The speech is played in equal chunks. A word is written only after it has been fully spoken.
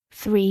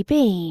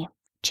3B,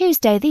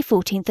 Tuesday the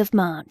 14th of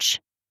March.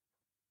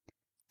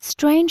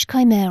 Strange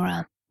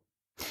Chimera.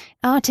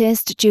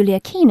 Artist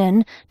Julia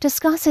Keenan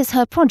discusses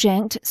her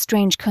project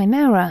Strange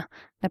Chimera,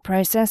 the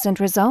process and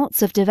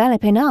results of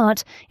developing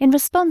art in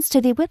response to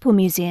the Whipple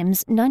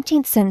Museum's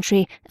 19th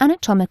century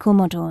anatomical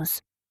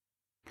models.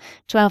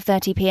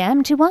 12:30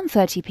 p.m. to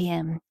 1:30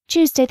 p.m,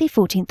 Tuesday the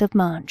 14th of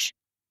March.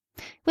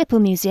 Whipple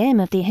Museum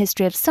of the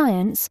History of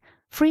Science,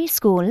 Free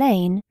School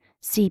Lane,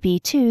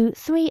 CB2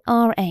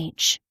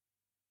 3RH.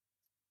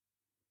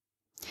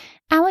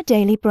 Our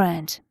daily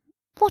bread.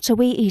 What are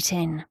we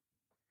eating?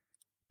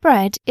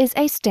 Bread is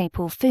a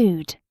staple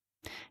food.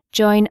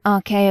 Join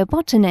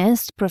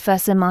archaeobotanist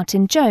Professor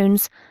Martin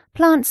Jones,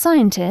 plant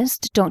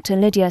scientist Dr.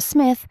 Lydia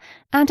Smith,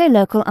 and a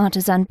local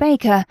artisan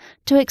baker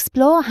to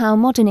explore how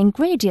modern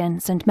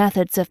ingredients and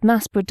methods of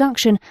mass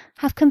production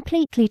have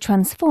completely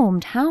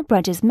transformed how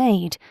bread is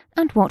made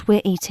and what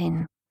we're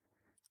eating.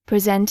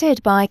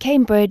 Presented by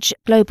Cambridge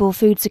Global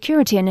Food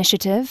Security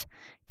Initiative,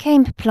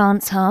 Camb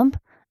Plants Hub,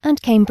 and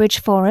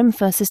Cambridge Forum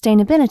for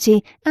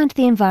Sustainability and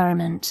the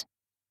Environment.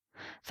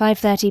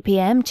 5:30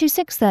 p.m. to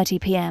 6:30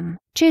 p.m,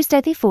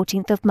 Tuesday the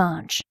 14th of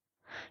March.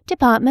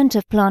 Department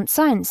of Plant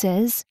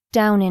Sciences,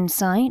 Down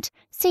Insight,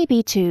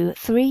 CB2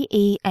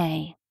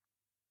 3EA.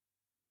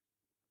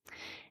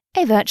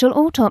 A virtual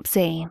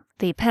autopsy,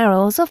 the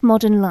perils of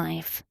modern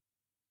life.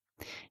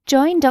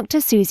 Join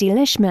Dr. Susie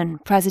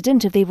Lishman,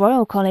 President of the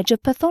Royal College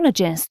of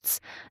Pathologists,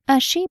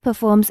 as she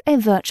performs a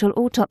virtual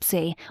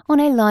autopsy on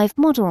a live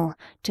model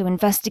to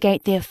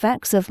investigate the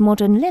effects of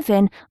modern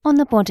living on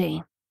the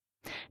body.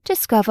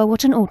 Discover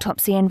what an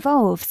autopsy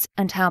involves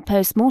and how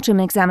post-mortem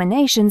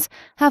examinations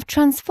have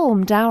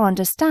transformed our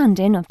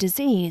understanding of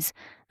disease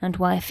and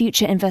why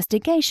future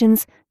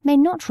investigations may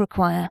not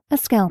require a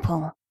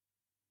scalpel.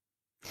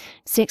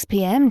 6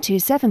 p.m. to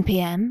 7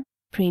 p.m,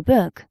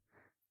 pre-book.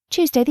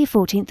 Tuesday the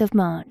 14th of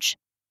March.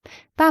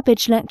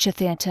 Babbage Lecture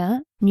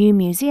Theatre, New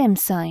Museum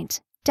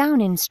Site,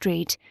 Downing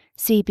Street,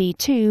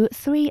 CB2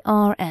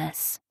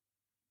 3RS.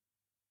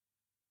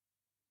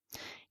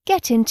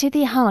 Get into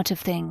the heart of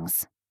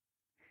things.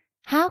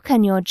 How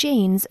can your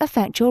genes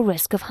affect your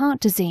risk of heart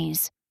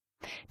disease?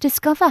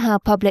 Discover how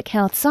public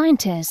health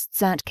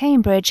scientists at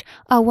Cambridge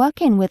are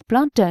working with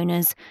blood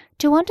donors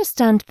to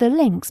understand the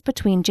links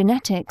between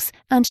genetics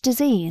and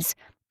disease,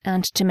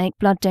 and to make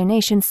blood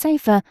donation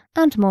safer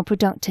and more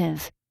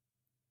productive.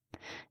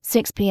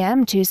 6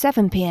 p.m. to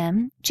 7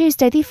 p.m,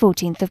 Tuesday the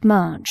 14th of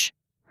March.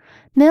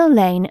 Mill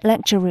Lane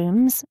Lecture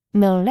Rooms,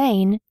 Mill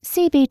Lane,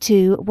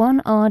 CB2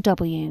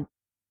 1RW.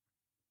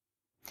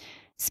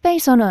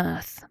 Space on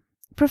Earth.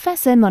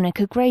 Professor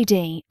Monica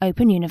Grady,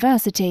 Open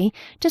University,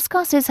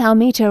 discusses how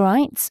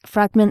meteorites,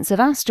 fragments of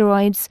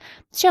asteroids,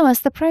 show us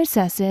the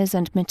processes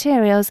and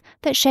materials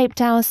that shaped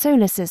our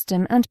solar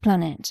system and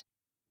planet.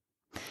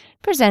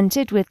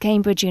 Presented with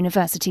Cambridge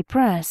University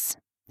Press,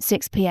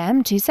 6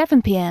 p.m. to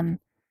 7 p.m,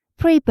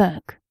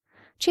 pre-book,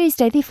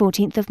 Tuesday the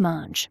 14th of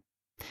March.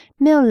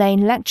 Mill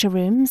Lane Lecture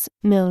Rooms,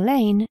 Mill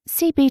Lane,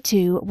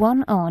 CB2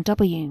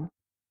 1RW.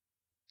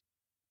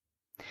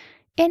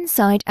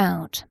 Inside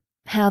Out.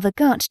 How the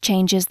gut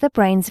changes the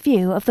brain's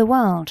view of the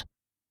world.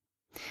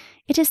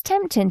 It is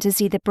tempting to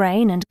see the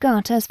brain and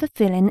gut as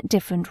fulfilling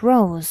different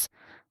roles,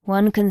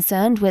 one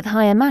concerned with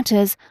higher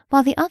matters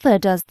while the other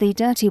does the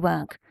dirty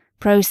work,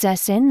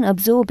 processing,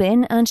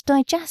 absorbing and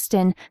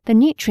digesting the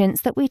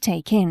nutrients that we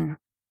take in.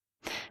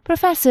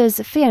 Professors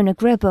Fiona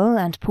Gribble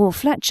and Paul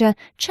Fletcher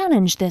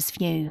challenge this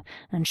view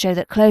and show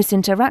that close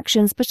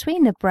interactions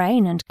between the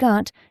brain and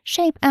gut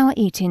shape our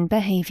eating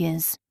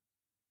behaviours.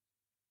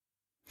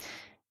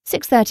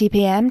 6:30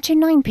 p.m. to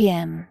 9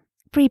 p.m,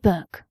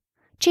 pre-book.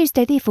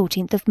 Tuesday the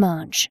 14th of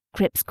March,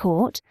 Cripps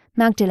Court,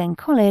 Magdalen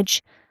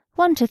College,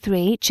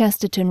 1-3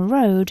 Chesterton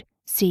Road,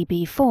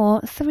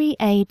 CB4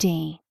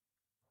 3AD.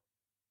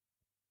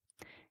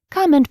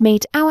 Come and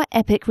meet our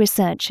EPIC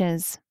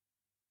researchers.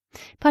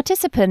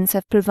 Participants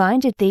have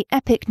provided the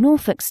EPIC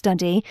Norfolk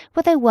study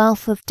with a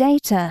wealth of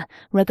data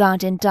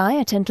regarding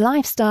diet and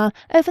lifestyle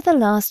over the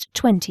last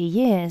 20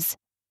 years.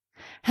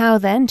 How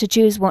then to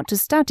choose what to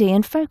study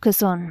and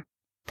focus on?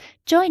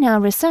 Join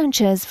our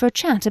researchers for a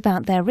chat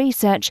about their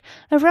research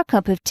over a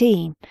cup of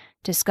tea,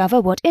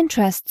 discover what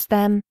interests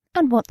them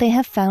and what they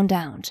have found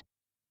out.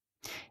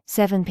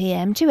 7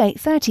 p.m. to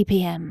 8:30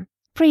 p.m,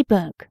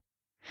 pre-book.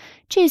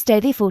 Tuesday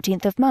the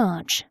 14th of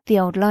March, The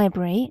Old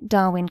Library,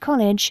 Darwin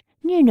College,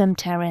 Newnham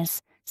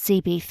Terrace,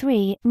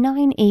 CB3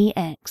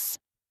 9EX.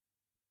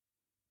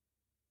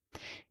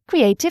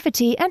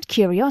 Creativity and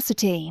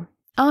Curiosity.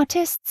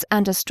 Artists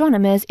and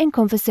Astronomers in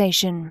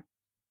Conversation.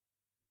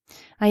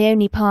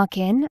 Ione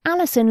Parkin,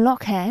 Alison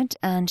Lockhead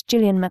and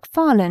Gillian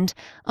McFarland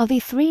are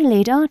the three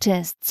lead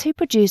artists who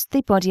produced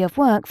the body of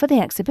work for the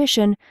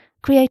exhibition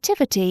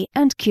Creativity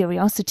and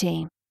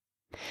Curiosity.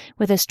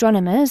 With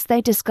astronomers,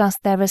 they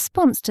discussed their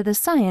response to the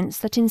science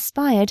that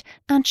inspired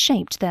and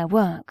shaped their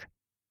work.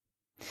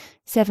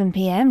 7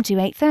 p.m. to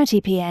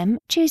 8:30 p.m,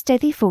 Tuesday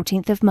the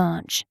 14th of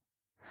March.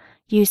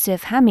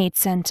 Yusuf Hamid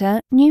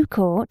Centre, New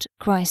Court,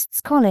 Christ's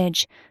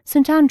College,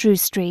 St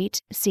Andrews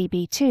Street,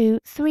 CB2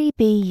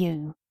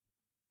 3BU.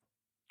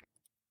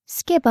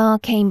 Skibbar,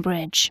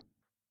 Cambridge.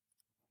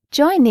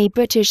 Join the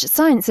British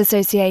Science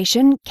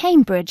Association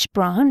Cambridge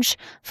branch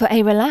for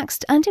a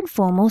relaxed and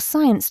informal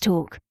science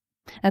talk.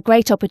 A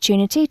great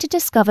opportunity to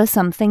discover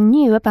something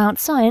new about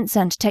science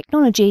and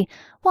technology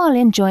while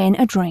enjoying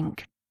a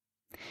drink.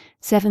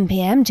 7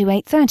 p.m. to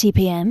 8:30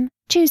 p.m,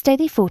 Tuesday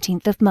the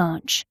 14th of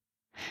March.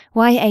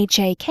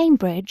 YHA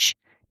Cambridge,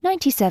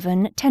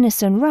 97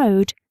 Tennyson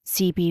Road,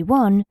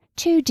 CB1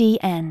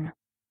 2DN.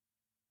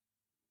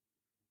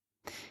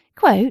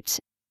 Quote,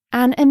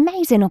 "An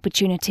amazing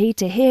opportunity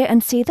to hear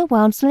and see the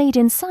world's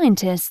leading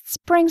scientists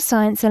bring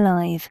science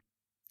alive."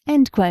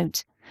 End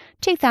quote.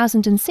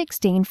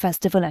 2016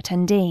 festival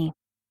attendee.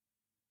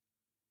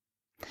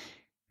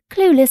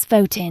 Clueless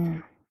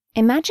voting.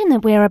 Imagine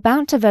that we are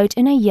about to vote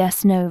in a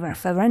yes-no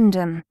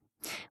referendum.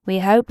 We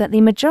hope that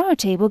the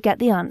majority will get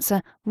the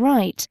answer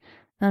right.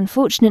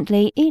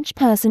 Unfortunately, each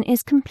person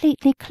is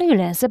completely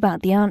clueless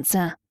about the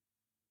answer.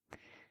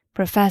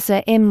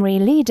 Professor Imre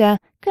Leader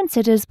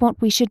considers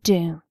what we should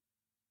do.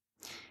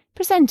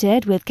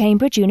 Presented with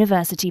Cambridge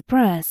University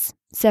Press,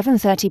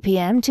 7:30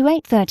 p.m. to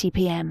 8:30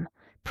 p.m,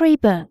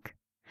 pre-book.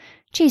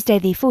 Tuesday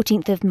the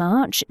 14th of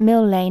March,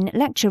 Mill Lane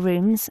Lecture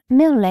Rooms,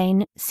 Mill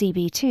Lane,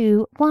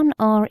 CB2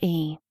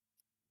 1RE.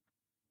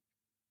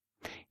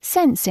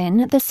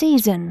 Sensing the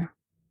season.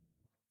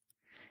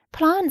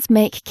 Plants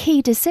make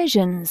key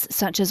decisions,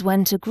 such as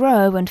when to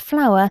grow and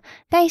flower,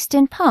 based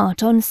in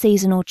part on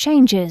seasonal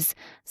changes,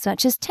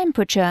 such as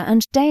temperature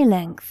and day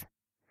length.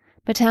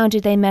 But how do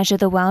they measure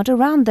the world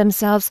around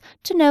themselves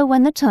to know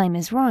when the time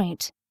is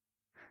right?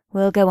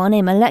 We'll go on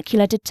a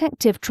molecular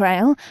detective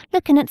trail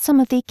looking at some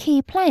of the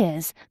key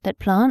players that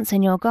plants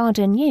in your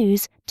garden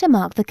use to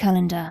mark the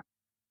calendar.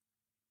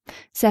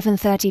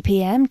 7:30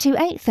 p.m. to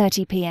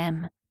 8:30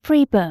 p.m,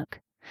 pre-book.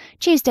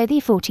 Tuesday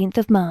the 14th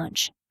of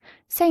March.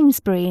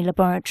 Sainsbury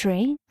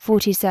Laboratory,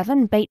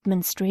 47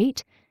 Bateman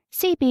Street,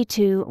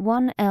 CB2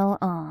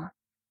 1LR.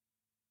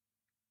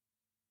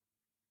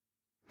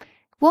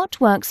 What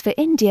works for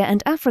India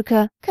and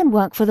Africa can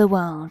work for the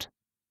world.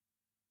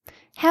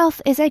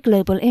 Health is a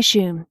global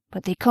issue,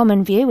 but the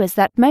common view is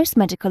that most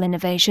medical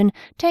innovation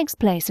takes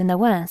place in the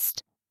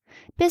West.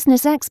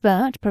 Business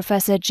expert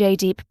Professor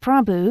Jaideep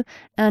Prabhu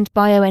and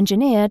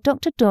bioengineer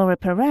Dr. Dora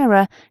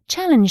Pereira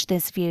challenged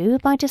this view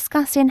by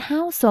discussing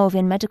how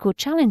solving medical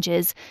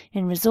challenges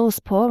in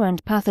resource-poor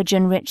and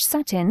pathogen-rich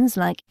settings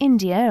like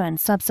India and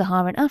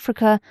sub-Saharan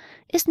Africa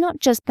is not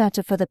just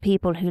better for the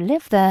people who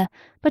live there,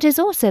 but is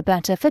also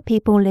better for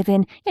people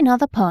living in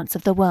other parts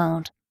of the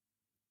world.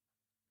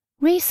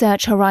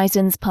 Research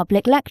Horizons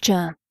Public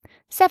Lecture,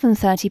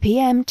 7:30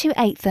 p.m. to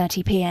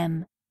 8:30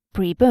 p.m,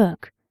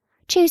 pre-book.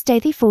 Tuesday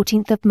the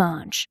 14th of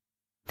March.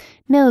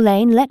 Mill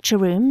Lane Lecture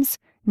Rooms,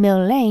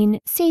 Mill Lane,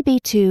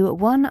 CB2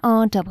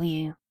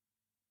 1RW.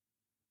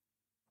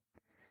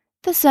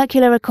 The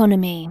Circular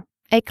Economy,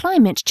 a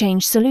climate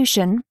change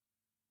solution.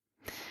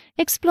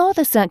 Explore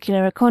the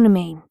circular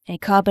economy, a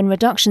carbon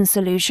reduction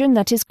solution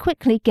that is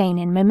quickly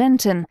gaining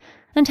momentum,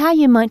 and how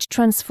you might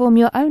transform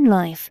your own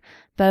life,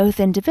 both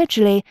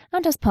individually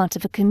and as part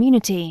of a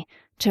community,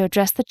 to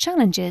address the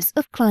challenges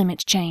of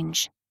climate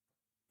change.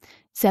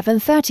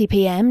 7:30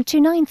 p.m. to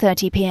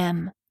 9:30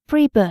 p.m,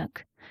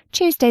 pre-book.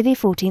 Tuesday the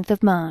 14th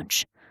of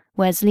March.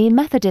 Wesley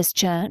Methodist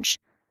Church,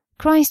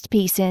 Christ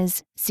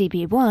Pieces,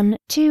 CB1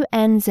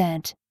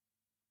 2NZ.